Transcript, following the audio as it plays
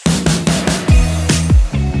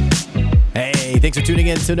thanks for tuning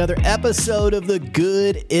in to another episode of the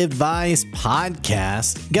Good Advice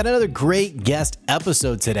Podcast. Got another great guest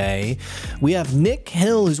episode today. We have Nick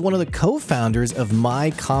Hill, who's one of the co-founders of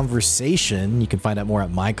myConversation. You can find out more at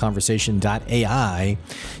myConversation.AI.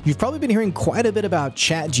 You've probably been hearing quite a bit about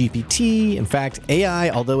ChatGPT. In fact, AI,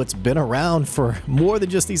 although it's been around for more than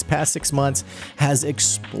just these past 6 months, has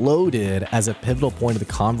exploded as a pivotal point of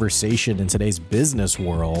the conversation in today's business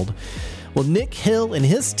world. Well, Nick Hill and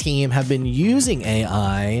his team have been using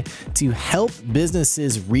AI to help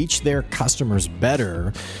businesses reach their customers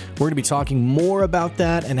better. We're going to be talking more about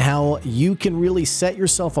that and how you can really set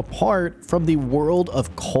yourself apart from the world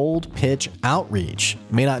of cold pitch outreach.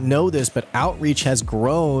 You may not know this, but cold outreach, has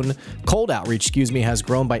grown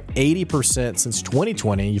by 80% since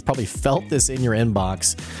 2020. You've probably felt this in your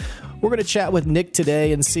inbox. We're going to chat with Nick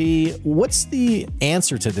today and see what's the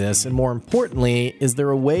answer to this. And more importantly, is there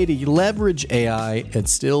a way to leverage AI and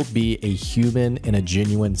still be a human and a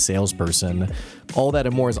genuine salesperson? All that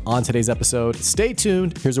and more is on today's episode. Stay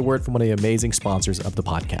tuned. Here's a word from one of the amazing sponsors of the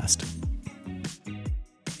podcast.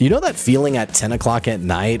 You know that feeling at 10 o'clock at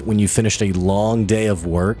night when you finished a long day of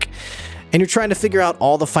work and you're trying to figure out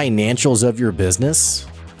all the financials of your business?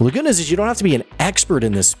 Well, the good news is you don't have to be an expert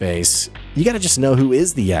in this space. You got to just know who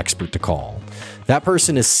is the expert to call. That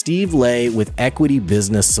person is Steve Lay with Equity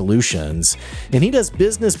Business Solutions, and he does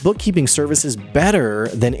business bookkeeping services better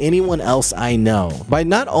than anyone else I know. By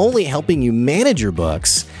not only helping you manage your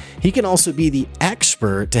books, he can also be the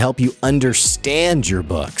expert to help you understand your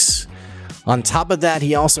books. On top of that,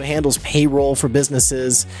 he also handles payroll for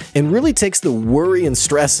businesses and really takes the worry and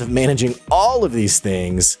stress of managing all of these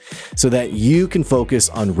things so that you can focus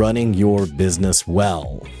on running your business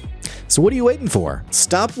well. So what are you waiting for?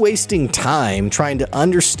 Stop wasting time trying to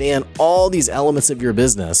understand all these elements of your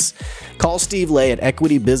business. Call Steve Lay at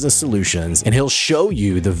Equity Business Solutions and he'll show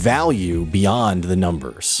you the value beyond the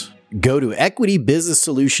numbers. Go to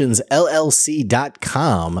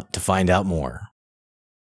equitybusinesssolutionsllc.com to find out more.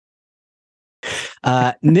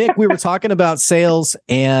 Nick, we were talking about sales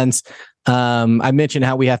and I mentioned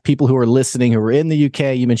how we have people who are listening who are in the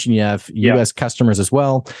UK. You mentioned you have US customers as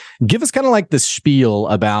well. Give us kind of like the spiel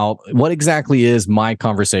about what exactly is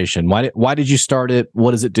myConversation. Why did you start it?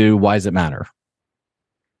 What does it do? Why does it matter?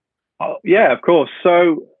 Oh, yeah, of course.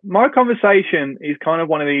 So myConversation is kind of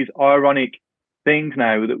one of these ironic things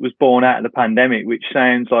now that was born out of the pandemic, which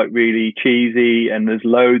sounds like really cheesy, and there's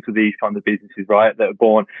loads of these kind of businesses, right, that are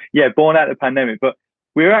born out of the pandemic. But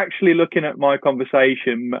we're actually looking at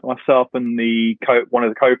myConversation, myself and one of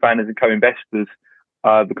the co-founders and co-investors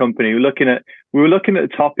of the company. We were looking at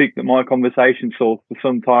the topic that myConversation solved for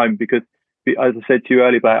some time, because as I said to you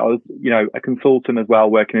earlier, I was a consultant as well,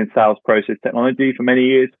 working in sales process technology for many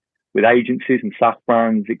years with agencies and SaaS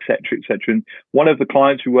brands, etc., etc. And one of the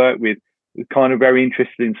clients we worked with was kind of very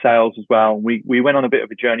interested in sales as well. We went on a bit of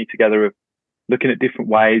a journey together of looking at different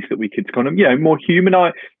ways that we could kind of, more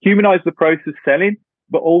humanize the process of selling,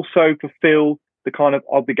 but also fulfill the kind of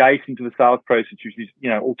obligations of the sales process, which is,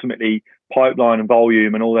 ultimately pipeline and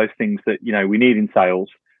volume and all those things that, we need in sales.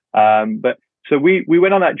 So we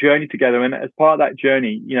went on that journey together. And as part of that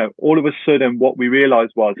journey, all of a sudden what we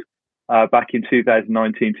realized was back in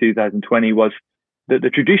 2019, 2020 was that the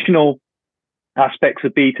traditional aspects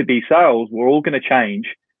of B2B sales were all going to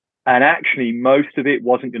change. And actually, most of it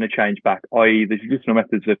wasn't going to change back, i.e. the traditional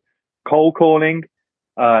methods of cold calling,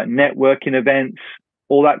 networking events,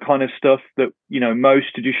 all that kind of stuff that,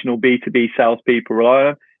 most traditional B2B salespeople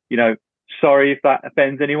rely on. Sorry if that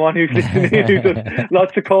offends anyone who's listening who does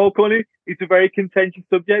lots of cold calling. It's a very contentious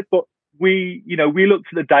subject, but we look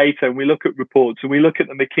to the data and we look at reports and we look at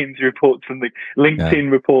the McKinsey reports and the LinkedIn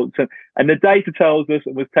reports, and the data tells us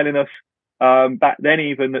and was telling us back then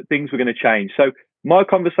even that things were going to change. So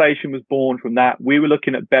myConversation was born from that. We were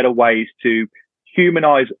looking at better ways to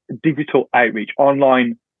humanize digital outreach,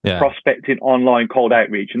 online prospecting, online cold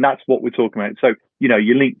outreach. And that's what we're talking about. So, your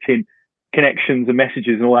LinkedIn connections and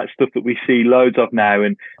messages and all that stuff that we see loads of now.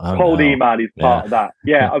 And cold email is part of that.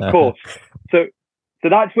 Yeah, of course. So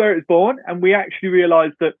that's where it was born. And we actually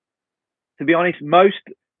realized that, to be honest, most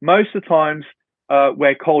of the times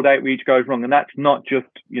where cold outreach goes wrong, and that's not just,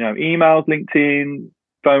 emails, LinkedIn,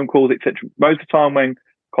 phone calls, etc. Most of the time when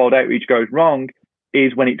cold outreach goes wrong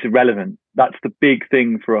is when it's irrelevant. That's the big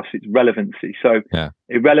thing for us. It's relevancy. So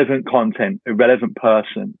irrelevant content, irrelevant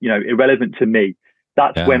person, irrelevant to me.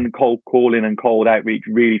 That's when cold calling and cold outreach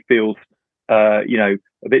really feels, a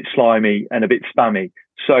bit slimy and a bit spammy.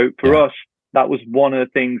 So for us, that was one of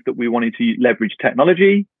the things that we wanted to leverage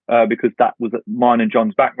technology, because that was mine and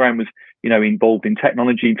John's background was, involved in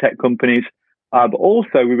technology and tech companies. But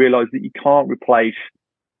also we realized that you can't replace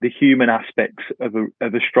the human aspects of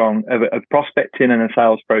prospecting and a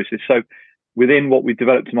sales process. So within what we've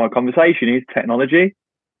developed in my conversation is technology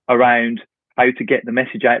around how to get the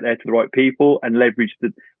message out there to the right people and leverage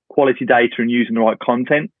the quality data and using the right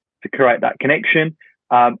content to create that connection.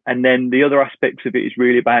 And then the other aspects of it is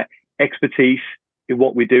really about expertise in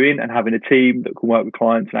what we're doing and having a team that can work with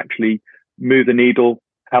clients and actually move the needle,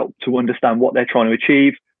 help to understand what they're trying to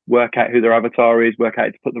achieve, work out who their avatar is, work out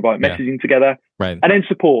how to put the right messaging together, right. And then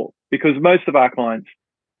support, because most of our clients,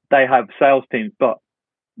 they have sales teams, but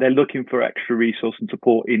they're looking for extra resource and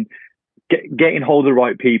support in getting hold of the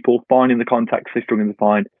right people, finding the contacts they're struggling to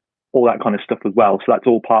find, all that kind of stuff as well. So that's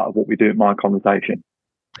all part of what we do at myConversation.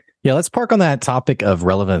 Yeah, let's park on that topic of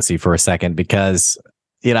relevancy for a second, because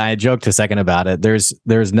I joked a second about it. There's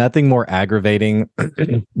nothing more aggravating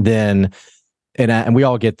than, and we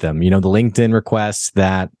all get them, the LinkedIn requests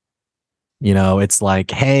that, it's like,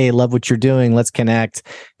 hey, love what you're doing, let's connect.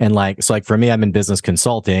 And so for me, I'm in business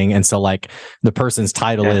consulting. And so the person's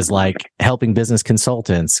title is helping business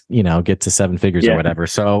consultants, get to 7 figures or whatever.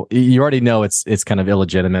 So you already know it's kind of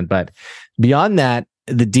illegitimate. But beyond that,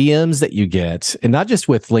 the DMs that you get, and not just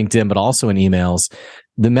with LinkedIn, but also in emails,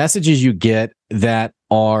 the messages you get that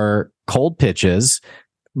are cold pitches,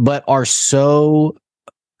 but are so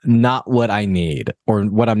not what I need or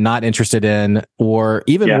what I'm not interested in, or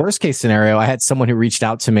even worst case scenario, I had someone who reached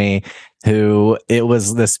out to me who it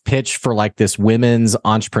was this pitch for this women's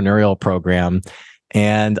entrepreneurial program.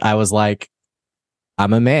 And I was like,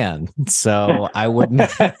 I'm a man, so I wouldn't.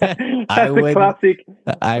 That's a classic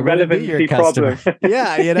relevancy problem.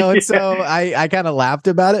 And so I kind of laughed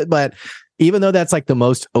about it, but even though that's the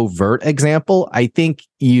most overt example, I think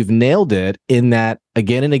you've nailed it in that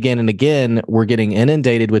again and again and again, we're getting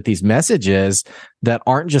inundated with these messages that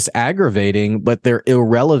aren't just aggravating, but they're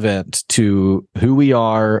irrelevant to who we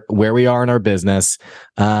are, where we are in our business.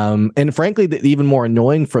 And frankly, even more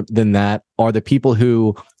annoying than that are the people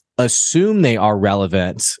who assume they are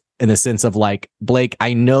relevant in the sense of Blake,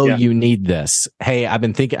 I know you need this. Hey, I've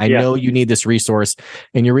been thinking, I know you need this resource,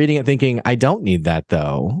 and you're reading it thinking, I don't need that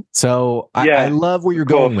though. So I love where you're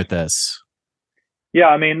going with this. Yeah,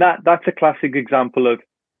 I mean, that's a classic example of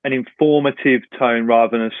an informative tone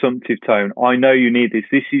rather than an assumptive tone. I know you need this.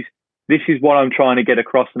 This is what I'm trying to get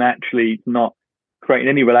across, and actually not creating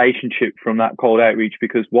any relationship from that cold outreach,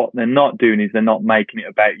 because what they're not doing is they're not making it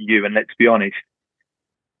about you. And let's be honest,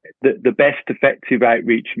 the best effective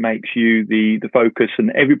outreach makes you the focus, and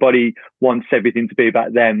everybody wants everything to be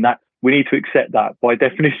about them. That we need to accept that by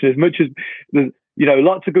definition. As much as there's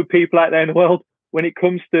lots of good people out there in the world, when it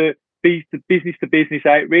comes to business to business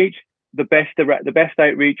outreach, the best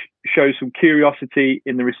outreach shows some curiosity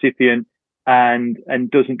in the recipient and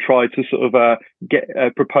doesn't try to sort of get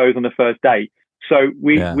propose on the first date. So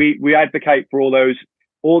we advocate for all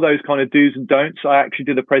those kind of do's and don'ts. I actually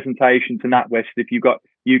did a presentation to NatWest. If you've got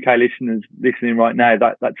UK listeners listening right now,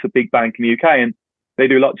 that's a big bank in the UK, and they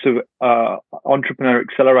do lots of entrepreneur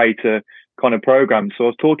accelerator kind of programs. So I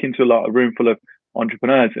was talking to a room full of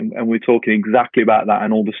entrepreneurs, and we're talking exactly about that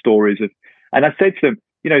and all the stories of. And I said to them,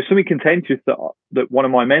 something contentious that one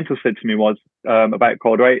of my mentors said to me was about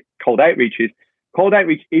cold outreach is cold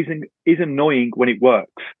outreach is annoying when it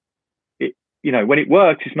works. When it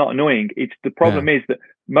works, it's not annoying. It's the problem is that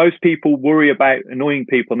most people worry about annoying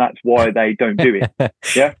people, and that's why they don't do it.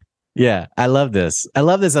 Yeah. Yeah. I love this.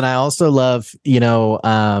 And I also love,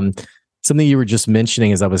 something you were just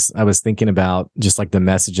mentioning as I was thinking about just the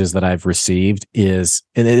messages that I've received and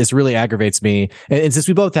this really aggravates me. And since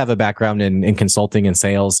we both have a background in consulting and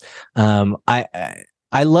sales, I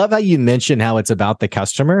love how you mentioned how it's about the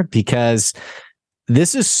customer, because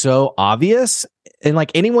this is so obvious. And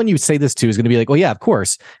anyone you say this to is going to be like, well, yeah, of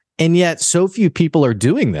course. And yet so few people are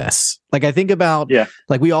doing this. I think about,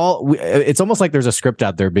 it's almost like there's a script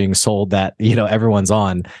out there being sold that, everyone's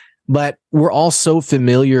on, but we're all so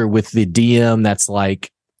familiar with the DM that's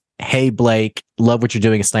hey, Blake, love what you're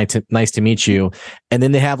doing. It's nice to meet you. And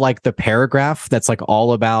then they have the paragraph that's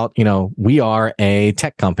all about, we are a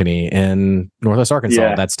tech company in Northwest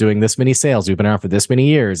Arkansas that's doing this many sales. We've been around for this many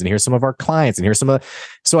years, and here's some of our clients, and here's some of.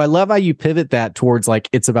 So I love how you pivot that towards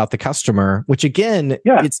it's about the customer, which again,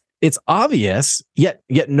 it's obvious, yet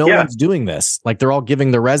no one's doing this. They're all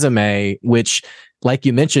giving the resume, which, like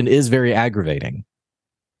you mentioned, is very aggravating.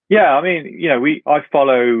 Yeah, I mean, I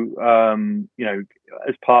follow,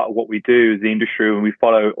 as part of what we do as the industry, and we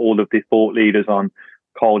follow all of the thought leaders on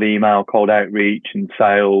cold email, cold outreach, and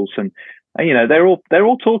sales, and they're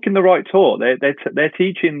all talking the right talk. They're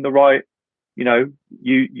teaching the right,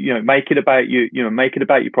 make it about you, make it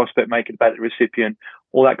about your prospect, make it about the recipient,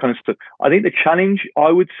 all that kind of stuff. I think the challenge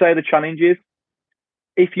is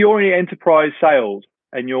if you're in enterprise sales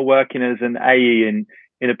and you're working as an AE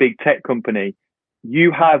in a big tech company,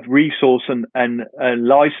 you have resource and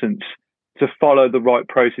license to follow the right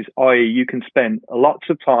process, i.e. you can spend lots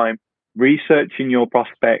of time researching your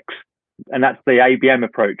prospects, and that's the ABM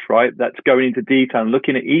approach, right? That's going into detail and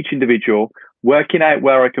looking at each individual, working out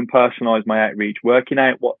where I can personalize my outreach, working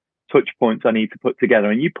out what touch points I need to put together.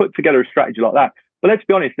 And you put together a strategy like that. But let's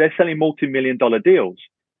be honest, they're selling multi-million-dollar deals.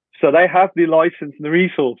 So they have the license and the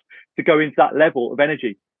resource to go into that level of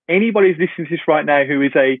energy. Anybody who's listening to this right now who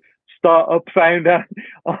is a startup founder,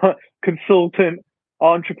 consultant,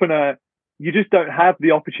 entrepreneur, you just don't have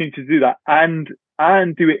the opportunity to do that and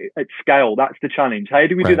do it at scale. That's the challenge. How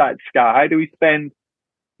do we do that at scale? How do we spend,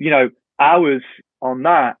 hours on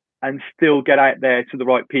that and still get out there to the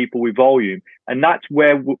right people with volume? And that's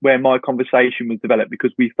where myConversation was developed,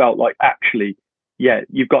 because we felt like, actually, yeah,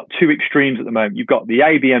 you've got two extremes at the moment. You've got the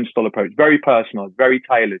ABM style approach, very personalized, very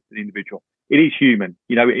tailored to the individual. It is human,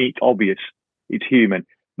 it's obvious, it's human.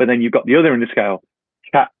 But then you've got the other end of the scale,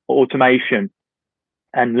 chat automation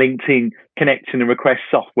and LinkedIn connection and request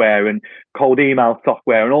software and cold email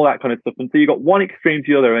software and all that kind of stuff. And so you've got one extreme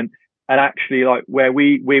to the other, and actually, like where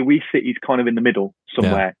we sit is kind of in the middle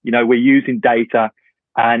somewhere. Yeah. We're using data,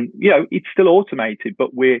 and it's still automated, but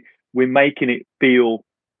we're making it feel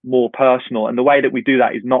more personal. And the way that we do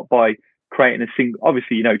that is not by creating a single.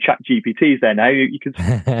 Obviously, chat GPT is there now. You can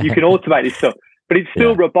automate this stuff, but it's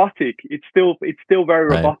still robotic. It's still very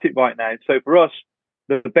robotic right now. So for us,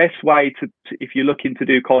 the best way to if you're looking to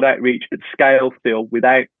do cold outreach at scale still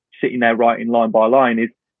without sitting there writing line by line is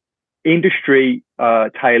industry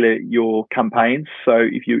tailor your campaigns. So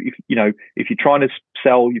if you're trying to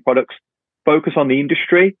sell your products, focus on the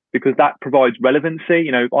industry, because that provides relevancy.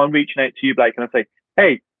 If I'm reaching out to you, Blake, and I say,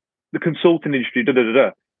 hey, the consulting industry,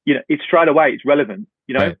 it's straight away, it's relevant.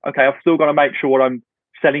 Okay, I've still got to make sure what I'm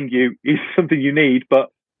selling you is something you need, but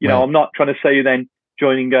I'm not trying to say you then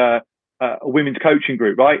joining a women's coaching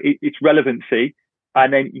group, right? It's relevancy,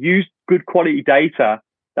 and then use good quality data.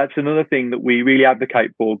 That's another thing that we really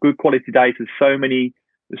advocate for. Good quality data.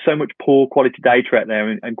 There's so much poor quality data out there,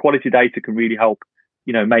 and quality data can really help,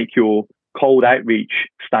 make your cold outreach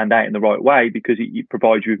stand out in the right way, because it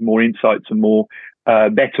provides you with more insights and more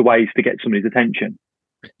better ways to get somebody's attention.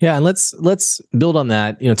 Yeah, and let's build on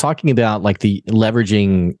that. Talking about like the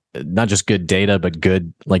leveraging not just good data, but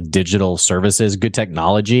good like digital services, good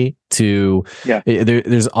technology to. Yeah.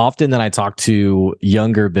 There's often that I talk to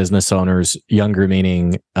younger business owners, younger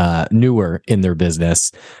meaning newer in their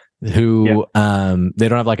business, who they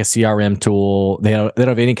don't have like a CRM tool. They don't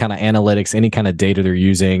have any kind of analytics, any kind of data they're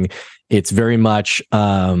using. It's very much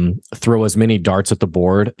throw as many darts at the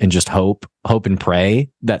board and just hope and pray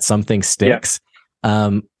that something sticks. Yeah.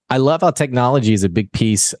 I love how technology is a big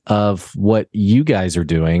piece of what you guys are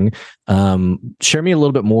doing. Share me a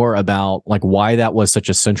little bit more about like why that was such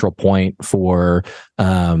a central point for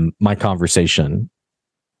myConversation.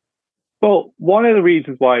 Well, one of the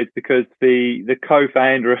reasons why is because the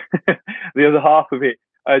co-founder, the other half of it,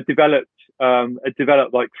 developed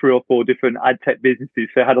like 3 or 4 different ad tech businesses.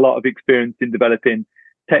 So had a lot of experience in developing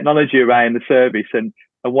technology around the service. And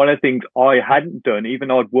one of the things I hadn't done, even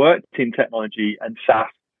though I'd worked in technology and SaaS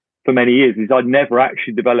for many years, is I'd never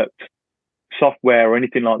actually developed software or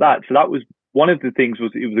anything like that. So that was one of the things.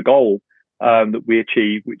 It was a goal that we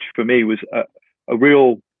achieved, which for me was a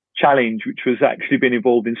real challenge, which was actually being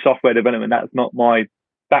involved in software development. That's not my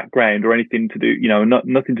background or anything to do,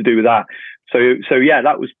 nothing to do with that. So yeah,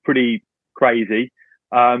 that was pretty crazy.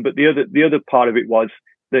 But the other part of it was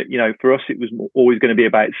that, for us, it was always going to be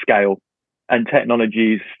about scale, and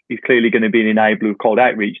technology is clearly going to be an enabler of cold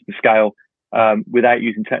outreach. The scale without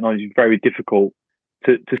using technology is very difficult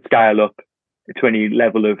to scale up to any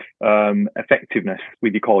level of effectiveness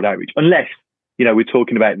with your cold outreach, unless, we're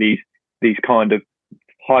talking about these kind of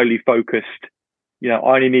highly focused, I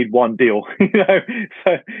only need one deal,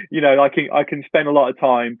 so, I can spend a lot of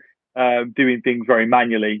time doing things very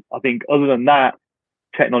manually. I think other than that,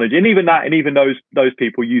 technology, and even those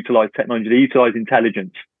people utilize technology, they utilize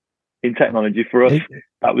intelligence in technology. For us,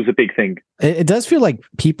 that was a big thing. It does feel like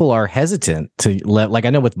people are hesitant to like, I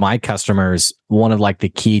know with my customers, one of like the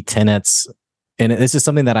key tenets, and this is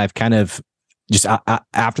something that I've kind of just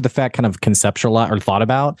after the fact kind of conceptualized or thought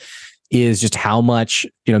about, is just how much,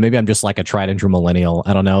 maybe I'm just like a tried and true millennial.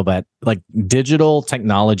 I don't know, but like digital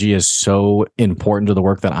technology is so important to the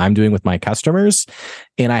work that I'm doing with my customers.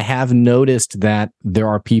 And I have noticed that there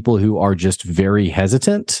are people who are just very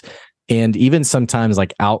hesitant, and even sometimes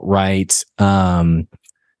like outright, not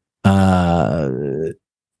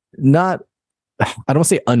I don't want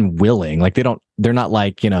to say unwilling. Like they're not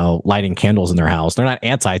like, lighting candles in their house. They're not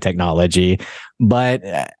anti-technology, but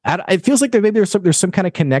it feels like there's some kind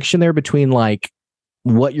of connection there between like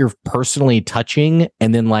what you're personally touching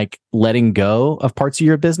and then like letting go of parts of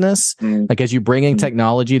your business. Like as you bring in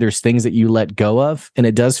technology, there's things that you let go of. And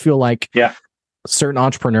it does feel like certain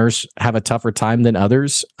entrepreneurs have a tougher time than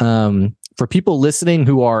others. For people listening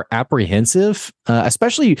who are apprehensive,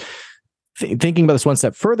 especially thinking about this one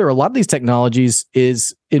step further, a lot of these technologies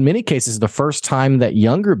is in many cases the first time that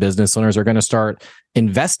younger business owners are going to start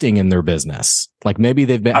investing in their business. Like maybe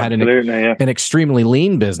they've had an extremely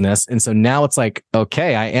lean business. And so now it's like,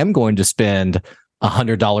 okay, I am going to spend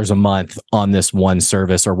 $100 a month on this one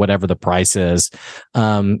service or whatever the price is.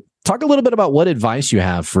 Talk a little bit about what advice you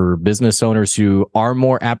have for business owners who are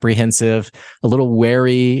more apprehensive, a little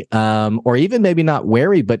wary, or even maybe not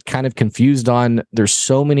wary, but kind of confused on there's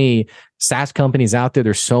so many SaaS companies out there.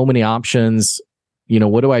 There's so many options.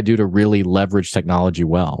 What do I do to really leverage technology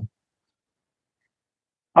well?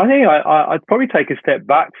 I think I'd probably take a step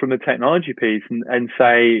back from the technology piece and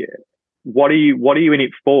say, what are you in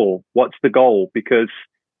it for? What's the goal? Because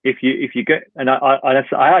if you get, and I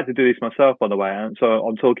had to do this myself, by the way, and so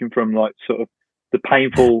I'm talking from like sort of the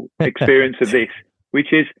painful experience of this,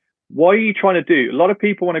 which is, what are you trying to do? A lot of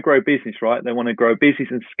people want to grow business, right? They want to grow business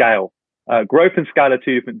and scale. Growth and scale are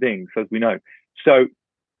two different things, as we know. So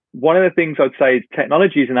one of the things I'd say is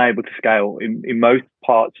technology is enabled to scale in most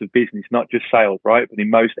parts of business, not just sales, right? But in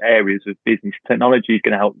most areas of business, technology is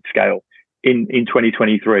going to help you scale in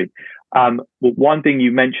 2023. But one thing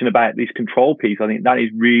you mentioned about this control piece, I think that is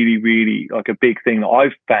really, really like a big thing that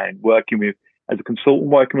I've found working with as a consultant,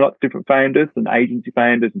 working with lots of different founders and agency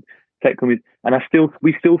founders and tech companies. And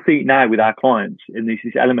we still see it now with our clients, and this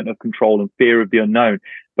element of control and fear of the unknown.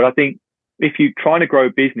 But I think if you're trying to grow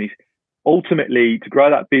a business, ultimately to grow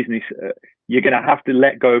that business, you're going to have to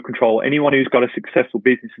let go of control. Anyone who's got a successful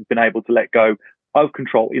business has been able to let go of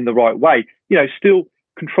control in the right way. Still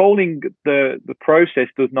controlling the process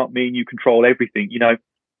does not mean you control everything,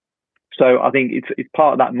 So I think it's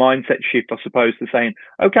part of that mindset shift, I suppose, to saying,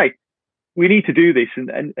 okay, we need to do this,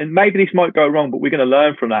 and maybe this might go wrong, but we're going to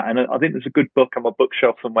learn from that. And I think there's a good book on my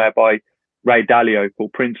bookshelf somewhere by Ray Dalio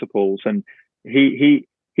called Principles, and he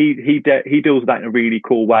deals with that in a really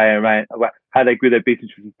cool way around how they grew their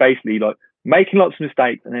business, which is basically like making lots of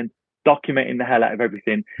mistakes and then documenting the hell out of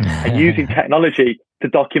everything and using technology to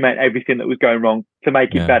document everything that was going wrong to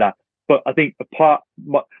make it better. But I think the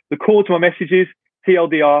core to my message is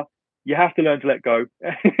TLDR, you have to learn to let go.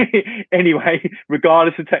 Anyway,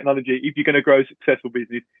 regardless of technology, if you're going to grow a successful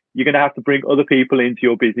business, you're going to have to bring other people into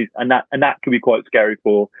your business. And that can be quite scary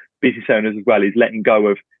for business owners as well, is letting go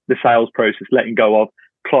of the sales process, letting go of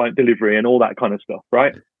client delivery and all that kind of stuff,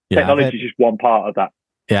 right? Technology is just one part of that.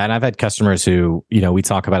 Yeah. And I've had customers who, we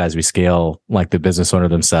talk about as we scale, like the business owner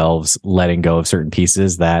themselves, letting go of certain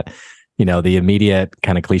pieces that, the immediate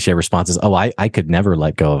kind of cliche response is, oh, I could never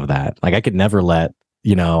let go of that. Like I could never let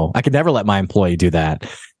my employee do that.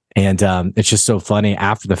 And it's just so funny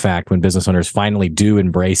after the fact when business owners finally do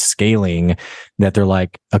embrace scaling that they're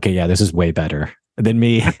like, okay, yeah, this is way better than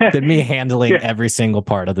me handling every single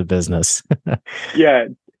part of the business. Yeah.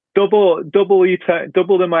 Double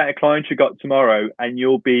the amount of clients you got tomorrow, and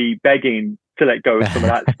you'll be begging to let go of some of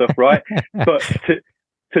that stuff, right? But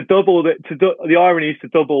the irony is to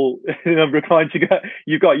double the number of clients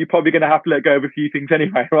you're probably going to have to let go of a few things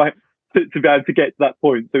anyway, right? To be able to get to that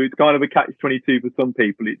point. So it's kind of a catch-22 for some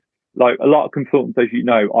people. It's like a lot of consultants, as you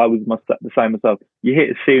know, I was the same myself. You hit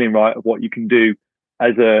a ceiling, right, of what you can do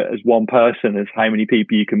as one person, as how many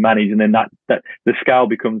people you can manage, and then that the scale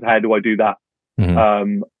becomes, how do I do that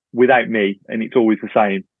without me? And it's always the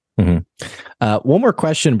same. One more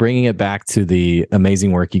question, bringing it back to the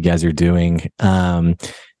amazing work you guys are doing.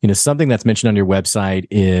 Something that's mentioned on your website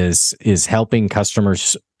is helping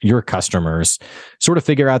your customers sort of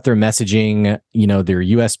figure out their messaging, their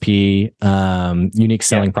USP, unique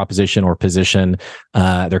selling proposition or position,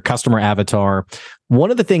 their customer avatar. One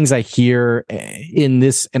of the things I hear in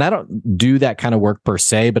this, and I don't do that kind of work per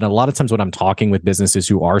se, but a lot of times when I'm talking with businesses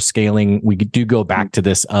who are scaling, we do go back to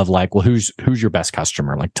this of like, well, who's your best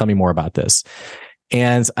customer? Like, tell me more about this.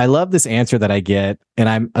 And I love this answer that I get, and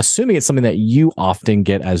I'm assuming it's something that you often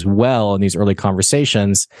get as well in these early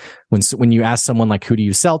conversations. When you ask someone like, who do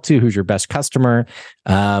you sell to? Who's your best customer?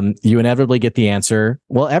 You inevitably get the answer,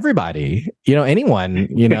 well, everybody, anyone,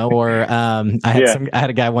 or I had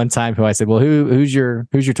a guy one time who I said, well, who's your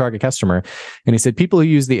target customer? And he said, people who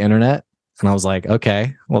use the internet. And I was like,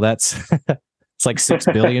 okay, well, that's It's like 6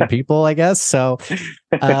 billion people, I guess. So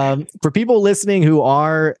for people listening who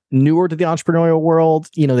are newer to the entrepreneurial world,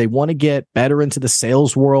 they want to get better into the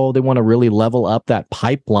sales world. They want to really level up that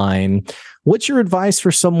pipeline. What's your advice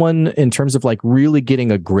for someone in terms of like really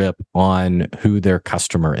getting a grip on who their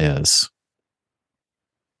customer is?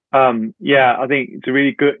 Yeah, I think it's a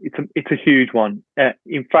really good, it's a huge one.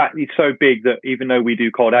 In fact, it's so big that even though we do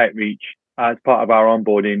cold outreach as part of our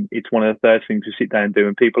onboarding, it's one of the first things we sit down and do.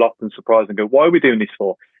 And people often surprise and go, why are we doing this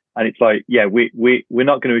for? And it's like, yeah, we're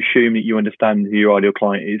not going to assume that you understand who your ideal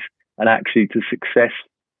client is. And actually to success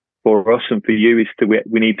for us and for you is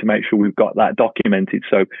we need to make sure we've got that documented.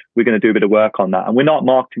 So we're going to do a bit of work on that. And we're not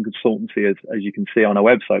marketing consultancy as you can see on our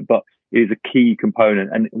website, but it is a key component.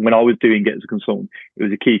 And when I was doing it as a consultant, it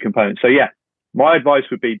was a key component. So yeah, my advice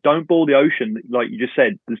would be don't boil the ocean. Like you just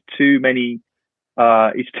said, there's too many,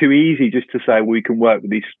 it's too easy just to say, well, we can work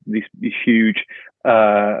with this huge,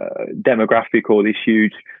 demographic or this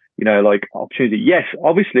huge, like opportunity. Yes,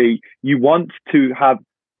 obviously you want to have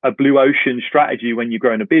a blue ocean strategy when you're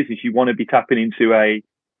growing a business. You want to be tapping into a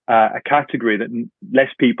category that less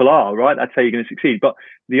people are, right? That's how you're going to succeed. But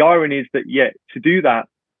the irony is that, yeah, to do that,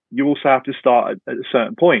 you also have to start at a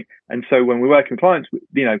certain point. And so when we're working with clients,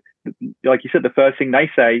 like you said, the first thing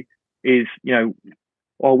they say is,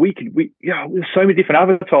 well, there's so many different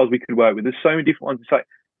avatars we could work with. There's so many different ones. It's like,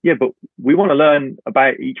 yeah, but we want to learn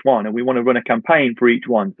about each one and we want to run a campaign for each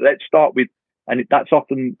one. So let's start with, and that's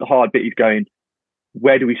often the hard bit is going,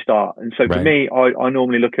 where do we start? And so for me, I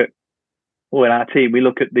normally look at, or in our team, we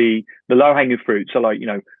look at the low hanging fruit. So like,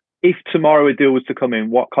 if tomorrow a deal was to come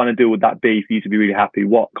in, what kind of deal would that be for you to be really happy?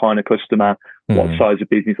 What kind of customer, what size of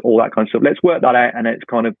business, all that kind of stuff. Let's work that out and let's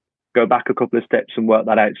kind of go back a couple of steps and work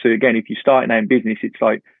that out. So again, if you're starting out in business, it's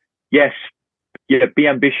like, yes, yeah, be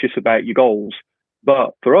ambitious about your goals.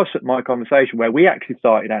 But for us at myConversation, where we actually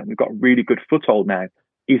started out, and we've got a really good foothold now,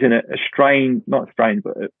 is in not strange,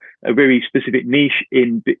 but a very specific niche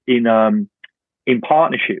in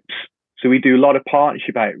partnerships. So we do a lot of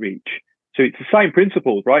partnership outreach. So it's the same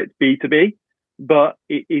principles, right? It's B2B, but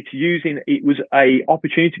it was a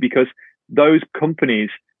opportunity because those companies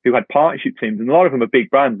who had partnership teams, and a lot of them are big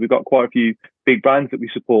brands. We've got quite a few big brands that we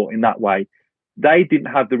support in that way. They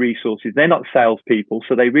didn't have the resources. They're not salespeople.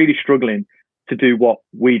 So they're really struggling to do what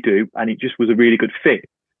we do. And it just was a really good fit.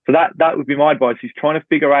 So that would be my advice, is trying to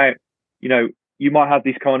figure out, you might have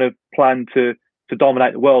this kind of plan to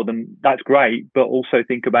dominate the world, and that's great, but also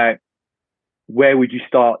think about where would you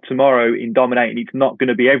start tomorrow in dominating. It's not going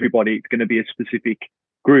to be everybody. It's going to be a specific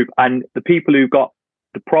group. And the people who've got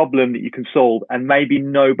the problem that you can solve and maybe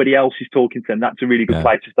nobody else is talking to them, that's a really good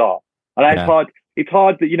place to start. And it's hard. It's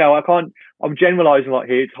hard that, I'm generalizing a lot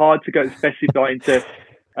here. It's hard to go specify into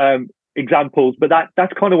examples, but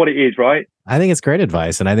that's kind of what it is, right? I think it's great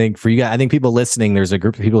advice. And I think for you guys, I think people listening, there's a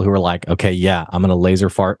group of people who are like, okay, yeah, I'm going to laser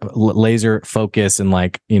focus and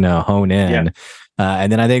hone in. Yeah.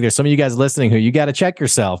 And then I think there's some of you guys listening who you got to check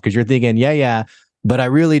yourself, because you're thinking, yeah, but I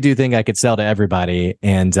really do think I could sell to everybody.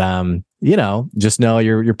 And, just know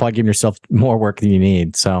you're probably giving yourself more work than you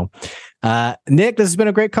need. So, Nick, this has been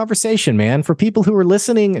a great conversation, man. For people who are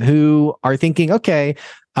listening, who are thinking, okay,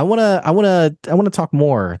 I want to talk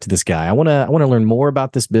more to this guy. I want to learn more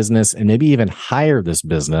about this business and maybe even hire this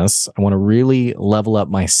business. I want to really level up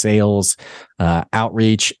my sales,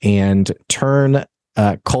 outreach, and turn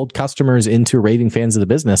cold customers into raving fans of the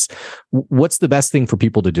business. What's the best thing for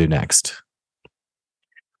people to do next?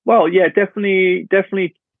 Well, yeah, definitely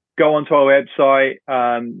go onto our website,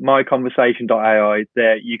 myConversation.AI.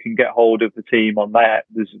 There you can get hold of the team on that.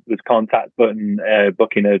 There's contact button,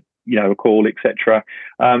 booking a call, etc.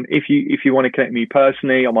 If you want to connect me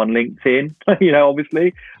personally, I'm on LinkedIn.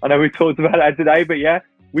 Obviously, I know we talked about that today, but yeah,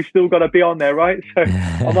 we still got to be on there, right? So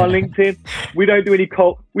I'm on LinkedIn. We don't do any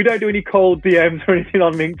cold DMs or anything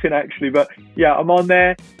on LinkedIn, actually, but yeah, I'm on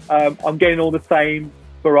there. I'm getting all the same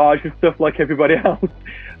barrage and stuff like everybody else.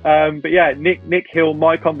 But yeah, Nick Hill,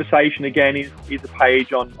 My Conversation again is a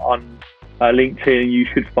page on LinkedIn. You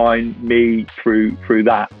should find me through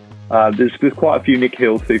that. There's quite a few Nick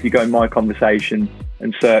Hills, so if you go in My Conversation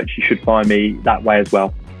and search, you should find me that way as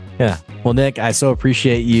well. Yeah. Well, Nick, I so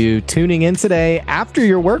appreciate you tuning in today after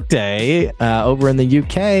your workday over in the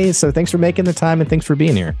UK. So thanks for making the time and thanks for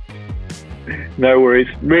being here. No worries.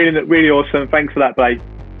 Really, really awesome. Thanks for that, Blake.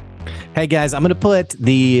 Hey guys, I'm going to put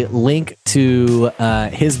the link to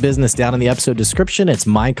his business down in the episode description. It's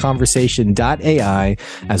myConversation.AI,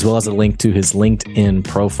 as well as a link to his LinkedIn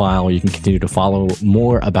profile where you can continue to follow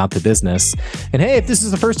more about the business. And hey, if this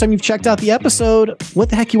is the first time you've checked out the episode, what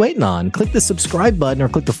the heck are you waiting on? Click the subscribe button or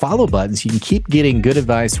click the follow button so you can keep getting good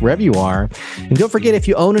advice wherever you are. And don't forget, if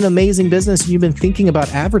you own an amazing business and you've been thinking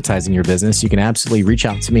about advertising your business, you can absolutely reach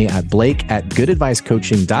out to me at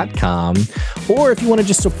blake@goodadvicecoaching.com. Or if you want to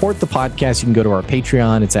just support the podcast, you can go to our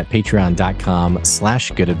Patreon. It's at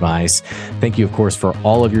patreon.com/goodadvice. Thank you, of course, for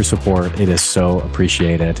all of your support. It is so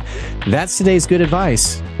appreciated. That's today's good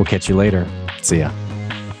advice. We'll catch you later. See ya.